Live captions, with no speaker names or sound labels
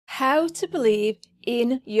How to believe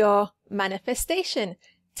in your manifestation.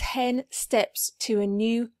 10 steps to a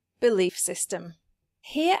new belief system.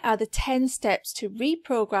 Here are the 10 steps to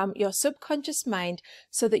reprogram your subconscious mind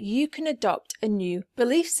so that you can adopt a new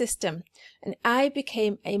belief system. And I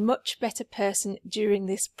became a much better person during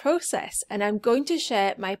this process, and I'm going to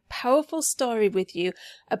share my powerful story with you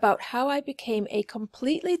about how I became a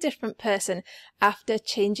completely different person after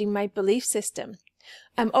changing my belief system.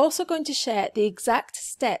 I'm also going to share the exact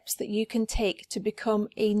steps that you can take to become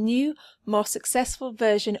a new, more successful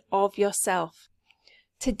version of yourself.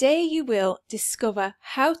 Today you will discover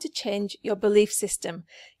how to change your belief system,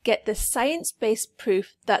 get the science-based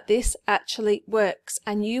proof that this actually works,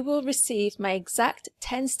 and you will receive my exact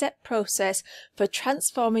 10-step process for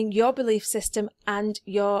transforming your belief system and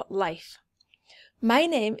your life. My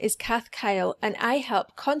name is Kath Kyle, and I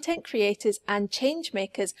help content creators and change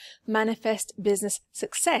makers manifest business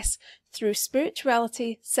success through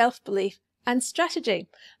spirituality, self-belief, and strategy.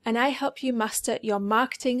 And I help you master your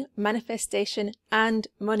marketing, manifestation, and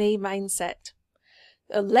money mindset.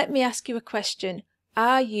 Let me ask you a question.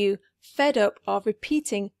 Are you fed up of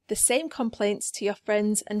repeating the same complaints to your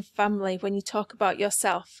friends and family when you talk about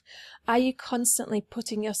yourself? Are you constantly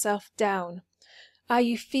putting yourself down? Are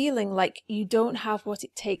you feeling like you don't have what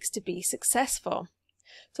it takes to be successful?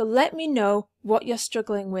 So let me know what you're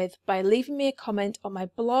struggling with by leaving me a comment on my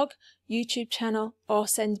blog, YouTube channel, or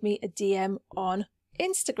send me a DM on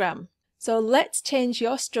Instagram. So let's change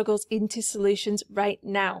your struggles into solutions right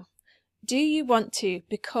now. Do you want to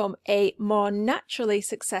become a more naturally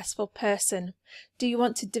successful person? Do you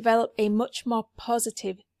want to develop a much more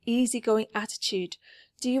positive, easygoing attitude?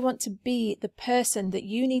 Do you want to be the person that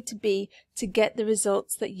you need to be to get the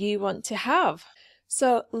results that you want to have?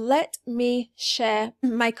 So let me share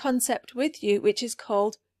my concept with you, which is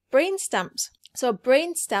called brain stamps. So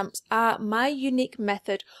brain stamps are my unique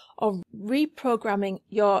method of reprogramming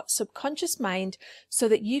your subconscious mind so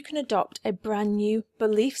that you can adopt a brand new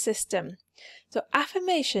belief system. So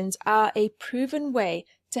affirmations are a proven way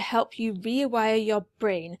to help you rewire your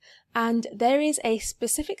brain, and there is a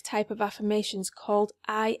specific type of affirmations called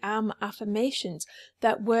I am affirmations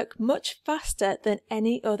that work much faster than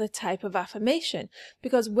any other type of affirmation,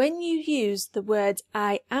 because when you use the words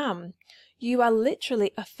I am, you are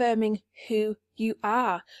literally affirming who you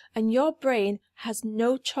are, and your brain has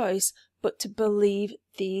no choice but to believe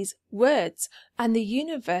these words, and the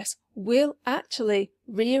universe will actually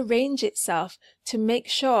rearrange itself to make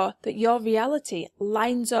sure that your reality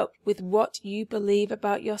lines up with what you believe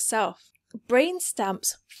about yourself. Brain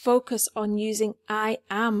stamps focus on using I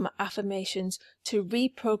am affirmations to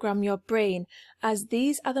reprogram your brain, as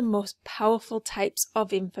these are the most powerful types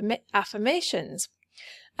of affirmations.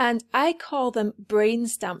 And I call them brain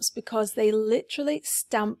stamps because they literally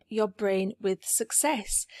stamp your brain with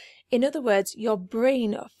success. In other words, your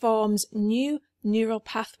brain forms new neural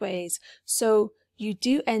pathways, so you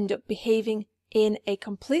do end up behaving in a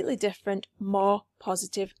completely different, more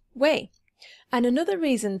positive way. And another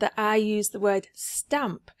reason that I use the word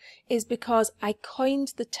stamp is because I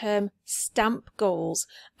coined the term stamp goals,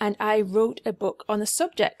 and I wrote a book on the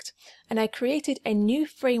subject, and I created a new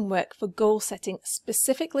framework for goal setting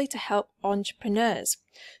specifically to help entrepreneurs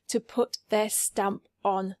to put their stamp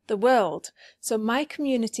on the world. So my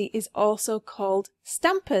community is also called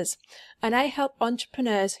Stampers, and I help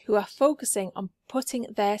entrepreneurs who are focusing on putting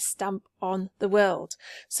their stamp on the world.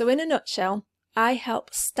 So in a nutshell, I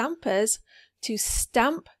help Stampers to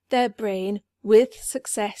stamp their brain with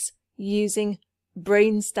success using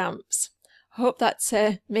brain stamps. I hope that's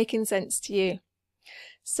making sense to you.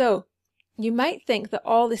 So you might think that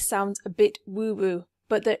all this sounds a bit woo-woo,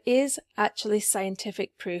 but there is actually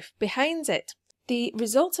scientific proof behind it. The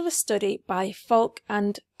results of a study by Falk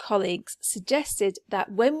and colleagues suggested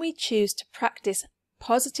that when we choose to practice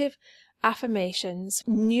positive affirmations,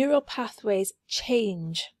 neural pathways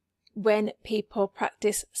change when people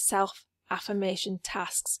practice self-affirmation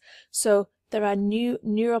tasks. So there are new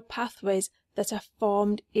neural pathways that are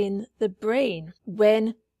formed in the brain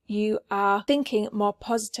when you are thinking more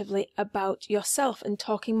positively about yourself and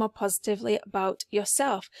talking more positively about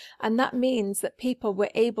yourself. And that means that people were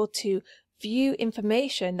able to view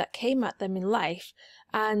information that came at them in life,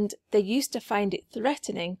 and they used to find it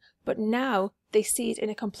threatening, but now they see it in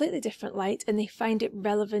a completely different light and they find it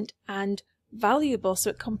relevant and valuable. So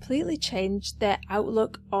it completely changed their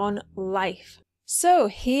outlook on life. So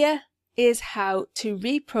here is how to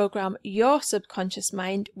reprogram your subconscious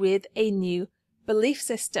mind with a new belief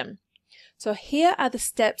system. So here are the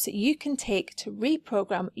steps that you can take to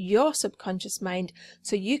reprogram your subconscious mind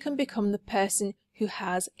so you can become the person who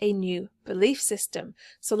has a new belief system.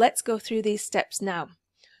 So let's go through these steps now.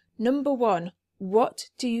 Number 1, what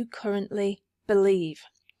do you currently believe?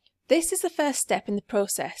 This is the first step in the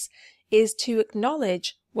process, is to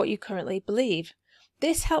acknowledge what you currently believe.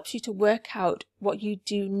 This helps you to work out what you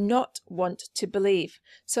do not want to believe.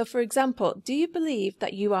 So for example, do you believe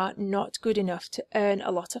that you are not good enough to earn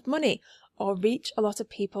a lot of money or reach a lot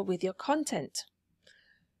of people with your content?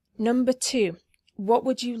 Number 2, what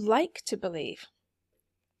would you like to believe?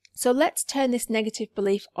 So let's turn this negative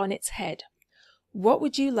belief on its head. What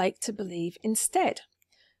would you like to believe instead?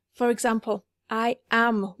 For example, I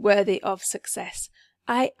am worthy of success.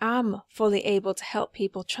 I am fully able to help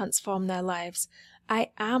people transform their lives. I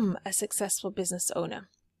am a successful business owner.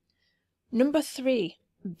 Number 3,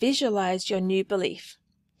 visualize your new belief.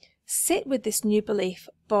 Sit with this new belief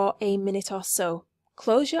for a minute or so.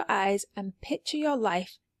 Close your eyes and picture your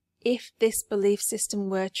life if this belief system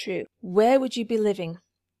were true. Where would you be living?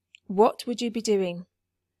 What would you be doing?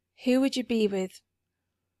 Who would you be with?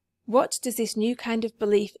 What does this new kind of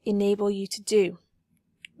belief enable you to do?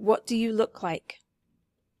 What do you look like?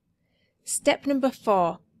 Step number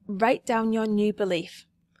 4, write down your new belief.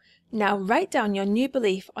 Now write down your new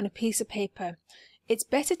belief on a piece of paper. It's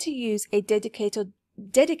better to use a dedicated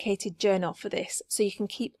journal for this, so you can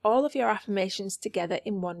keep all of your affirmations together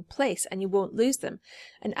in one place and you won't lose them.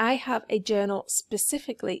 And I have a journal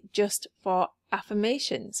specifically just for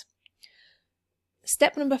affirmations.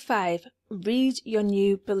 Step number 5, read your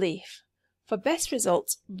new belief. For best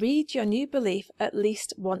results, read your new belief at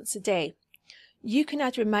least once a day. You can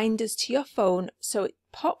add reminders to your phone so it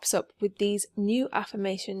pops up with these new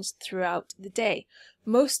affirmations throughout the day.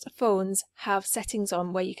 Most phones have settings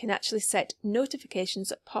on where you can actually set notifications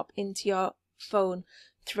that pop into your phone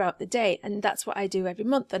throughout the day, and that's what I do every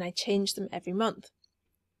month, and I change them every month.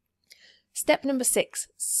 Step number 6,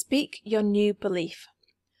 speak your new belief.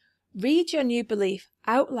 Read your new belief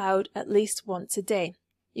out loud at least once a day.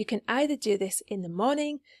 You can either do this in the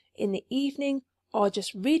morning, in the evening, or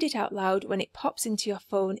just read it out loud when it pops into your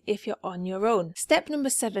phone if you're on your own. Step number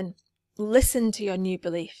 7, listen to your new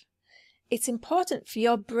belief. It's important for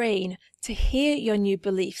your brain to hear your new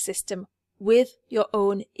belief system with your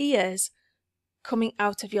own ears coming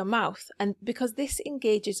out of your mouth, and because this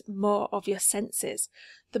engages more of your senses.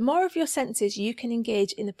 The more of your senses you can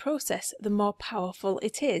engage in the process, the more powerful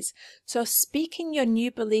it is. So speaking your new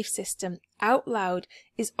belief system out loud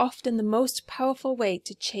is often the most powerful way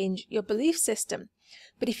to change your belief system.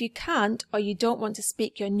 But if you can't, or you don't want to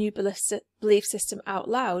speak your new belief system out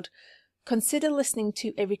loud, consider listening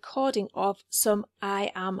to a recording of some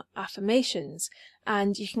I am affirmations.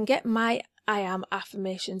 And you can get my I am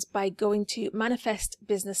affirmations by going to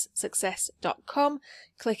manifestbusinesssuccess.com,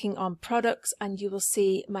 clicking on products, and you will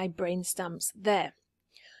see my brain stamps there.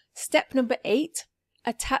 Step number 8,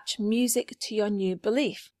 attach music to your new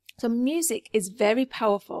belief. So music is very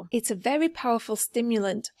powerful. It's a very powerful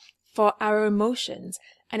stimulant for our emotions,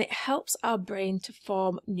 and it helps our brain to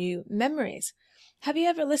form new memories. Have you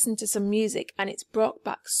ever listened to some music and it's brought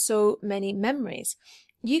back so many memories?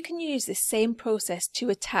 You can use this same process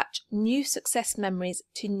to attach new success memories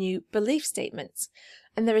to new belief statements.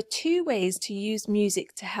 And there are 2 ways to use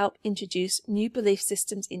music to help introduce new belief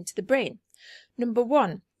systems into the brain. Number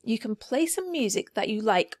 1, you can play some music that you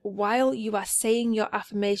like while you are saying your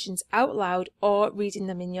affirmations out loud or reading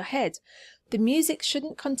them in your head. The music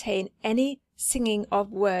shouldn't contain any singing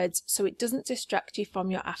of words so it doesn't distract you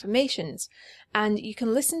from your affirmations. And you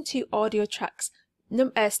can listen to audio tracks.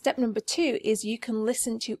 Step number 2 is you can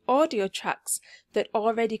listen to audio tracks that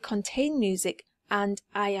already contain music and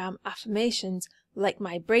I am affirmations, like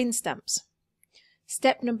my brain stamps.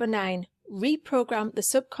 Step number 9, reprogram the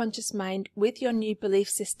subconscious mind with your new belief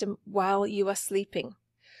system while you are sleeping.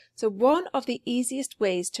 So one of the easiest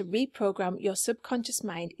ways to reprogram your subconscious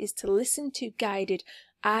mind is to listen to guided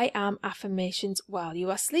I am affirmations while you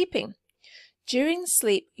are sleeping. During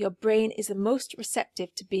sleep, your brain is the most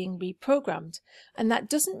receptive to being reprogrammed, and that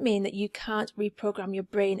doesn't mean that you can't reprogram your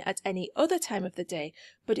brain at any other time of the day,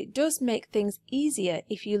 but it does make things easier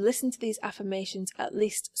if you listen to these affirmations at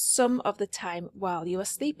least some of the time while you are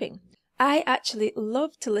sleeping. I actually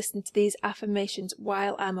love to listen to these affirmations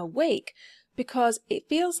while I'm awake because it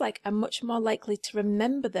feels like I'm much more likely to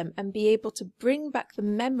remember them and be able to bring back the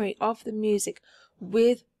memory of the music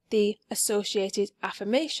with the associated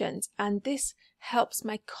affirmations, and this helps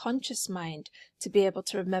my conscious mind to be able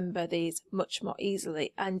to remember these much more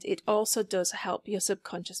easily, and it also does help your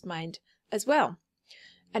subconscious mind as well.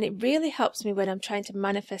 And it really helps me when I'm trying to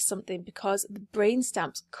manifest something because the brain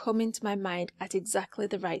stamps come into my mind at exactly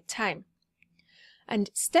the right time. And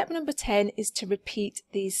step number 10 is to repeat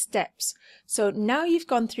these steps. So now you've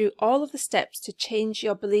gone through all of the steps to change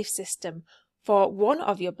your belief system. for one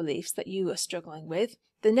of your beliefs that you are struggling with,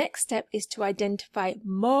 the next step is to identify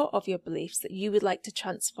more of your beliefs that you would like to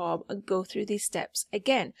transform and go through these steps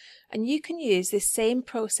again. And you can use this same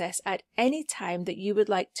process at any time that you would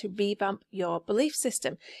like to revamp your belief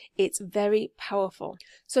system. It's very powerful.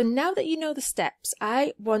 So now that you know the steps,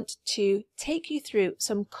 I want to take you through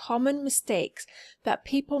some common mistakes that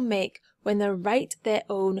people make when they write their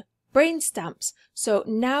own brain stamps. So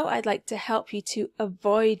now I'd like to help you to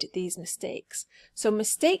avoid these mistakes. So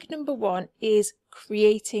mistake number 1 is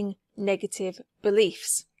creating negative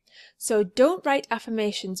beliefs. So don't write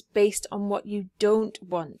affirmations based on what you don't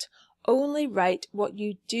want. Only write what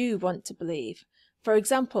you do want to believe. For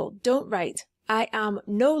example, don't write, I am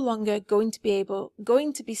no longer going to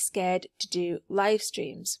be scared to do live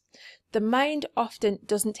streams. The mind often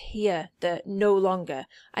doesn't hear the no longer,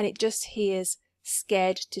 and it just hears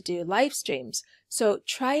scared to do live streams. So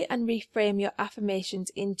try and reframe your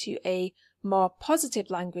affirmations into a more positive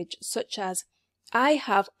language, such as, I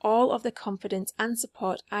have all of the confidence and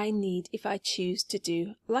support I need if I choose to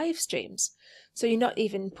do live streams. So you're not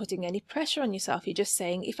even putting any pressure on yourself. You're just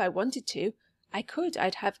saying, if I wanted to, I could.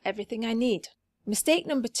 I'd have everything I need. Mistake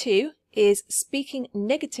number 2 is speaking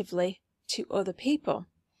negatively to other people.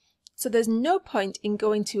 So there's no point in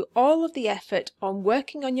going to all of the effort on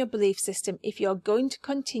working on your belief system if you're going to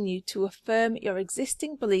continue to affirm your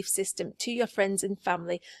existing belief system to your friends and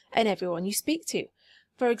family and everyone you speak to.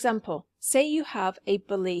 For example, say you have a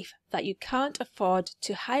belief that you can't afford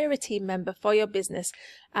to hire a team member for your business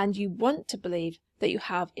and you want to believe that you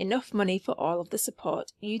have enough money for all of the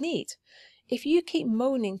support you need. If you keep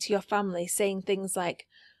moaning to your family saying things like,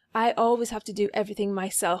 I always have to do everything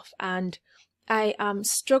myself and I am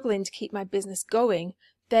struggling to keep my business going,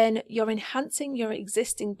 then you're enhancing your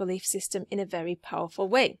existing belief system in a very powerful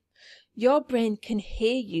way. Your brain can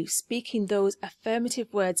hear you speaking those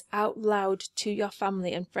affirmative words out loud to your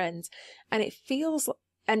family and friends, and it feels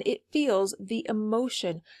the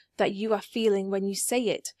emotion that you are feeling when you say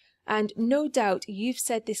it. And no doubt you've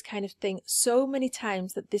said this kind of thing so many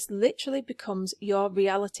times that this literally becomes your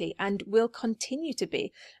reality and will continue to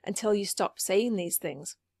be until you stop saying these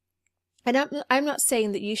things. And I'm not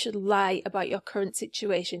saying that you should lie about your current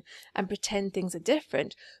situation and pretend things are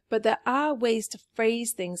different, but there are ways to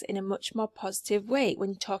phrase things in a much more positive way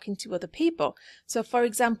when talking to other people. So for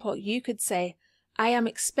example, you could say, I am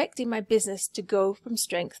expecting my business to go from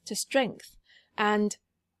strength to strength, and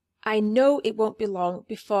I know it won't be long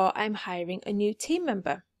before I'm hiring a new team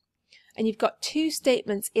member. And you've got 2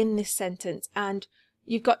 statements in this sentence, and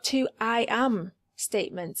you've got 2 I am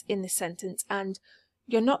statements in this sentence, and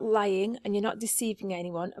you're not lying and you're not deceiving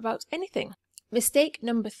anyone about anything. Mistake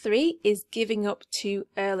number 3 is giving up too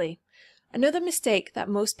early. Another mistake that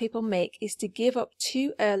most people make is to give up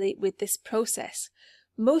too early with this process.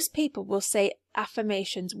 Most people will say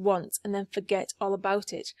affirmations once and then forget all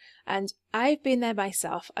about it. And I've been there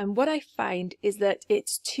myself, and what I find is that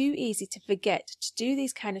it's too easy to forget to do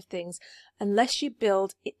these kind of things unless you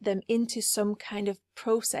build them into some kind of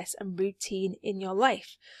process and routine in your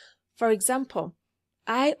life. For example,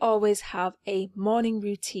 I always have a morning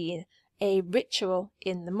routine, a ritual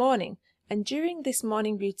in the morning, and during this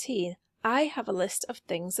morning routine, I have a list of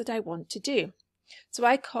things that I want to do. So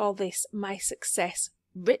I call this my success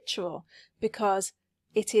ritual because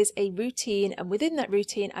it is a routine, and within that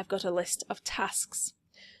routine, I've got a list of tasks.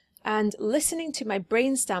 And listening to my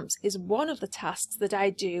brain stamps is one of the tasks that I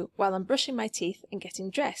do while I'm brushing my teeth and getting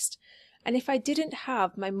dressed. And if I didn't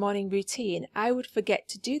have my morning routine, I would forget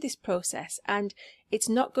to do this process, and it's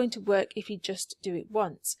not going to work if you just do it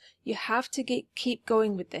once. You have to keep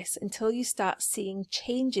going with this until you start seeing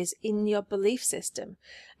changes in your belief system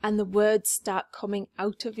and the words start coming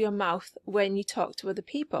out of your mouth when you talk to other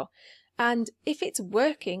people. And if it's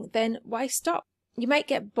working, then why stop? You might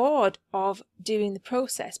get bored of doing the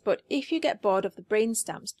process, but if you get bored of the brain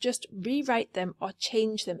stamps, just rewrite them or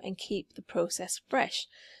change them and keep the process fresh.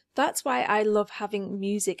 That's why I love having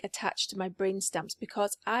music attached to my brain stamps,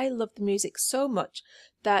 because I love the music so much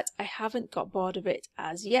that I haven't got bored of it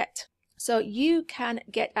as yet. So you can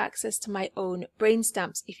get access to my own brain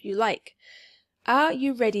stamps if you like. Are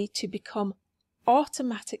you ready to become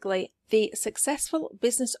automatically the successful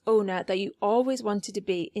business owner that you always wanted to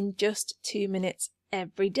be in just 2 minutes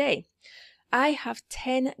every day? I have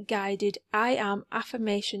 10 guided I am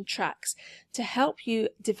affirmation tracks to help you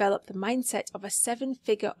develop the mindset of a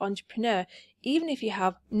 7-figure entrepreneur, even if you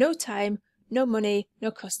have no time, no money,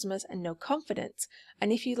 no customers, and no confidence.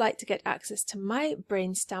 And if you'd like to get access to my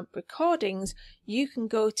brain stamp recordings, you can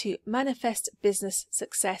go to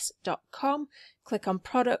manifestbusinesssuccess.com, click on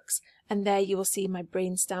products, and there you will see my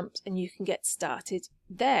brain stamps and you can get started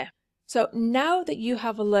there. So now that you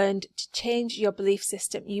have learned to change your belief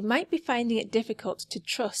system, you might be finding it difficult to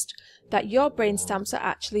trust that your brain stamps are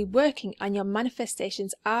actually working and your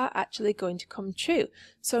manifestations are actually going to come true.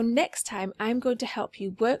 So next time I'm going to help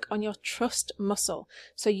you work on your trust muscle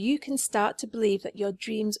so you can start to believe that your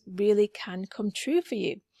dreams really can come true for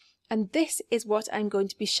you. And this is what I'm going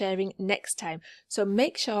to be sharing next time. So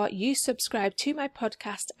make sure you subscribe to my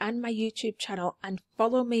podcast and my YouTube channel and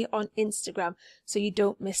follow me on Instagram so you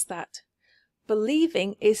don't miss that.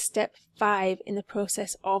 Believing is step 5 in the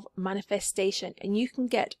process of manifestation, and you can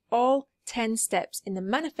get all 10 steps in the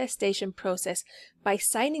manifestation process by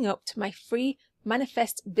signing up to my free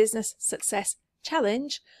Manifest Business Success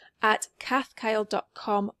Challenge at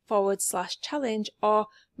kathkyle.com/challenge or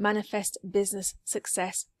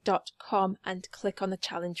manifestbusinesssuccess.com and click on the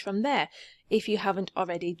challenge from there if you haven't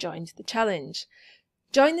already joined the challenge.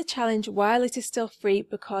 Join the challenge while it is still free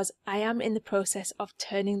because I am in the process of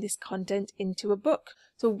turning this content into a book.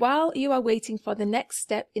 So while you are waiting for the next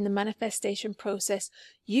step in the manifestation process,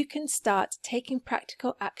 you can start taking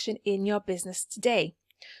practical action in your business today.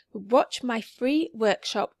 Watch my free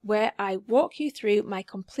workshop where I walk you through my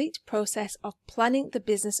complete process of planning the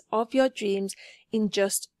business of your dreams in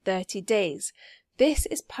just 30 days. This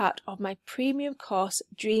is part of my premium course,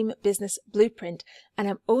 Dream Business Blueprint, and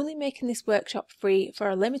I'm only making this workshop free for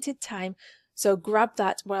a limited time, so grab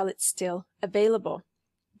that while it's still available.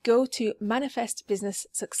 Go to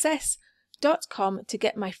manifestbusinesssuccess.com to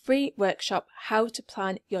get my free workshop, How to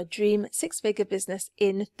Plan Your Dream Six-Figure Business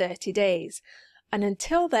in 30 Days. And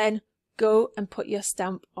until then, go and put your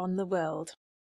stamp on the world.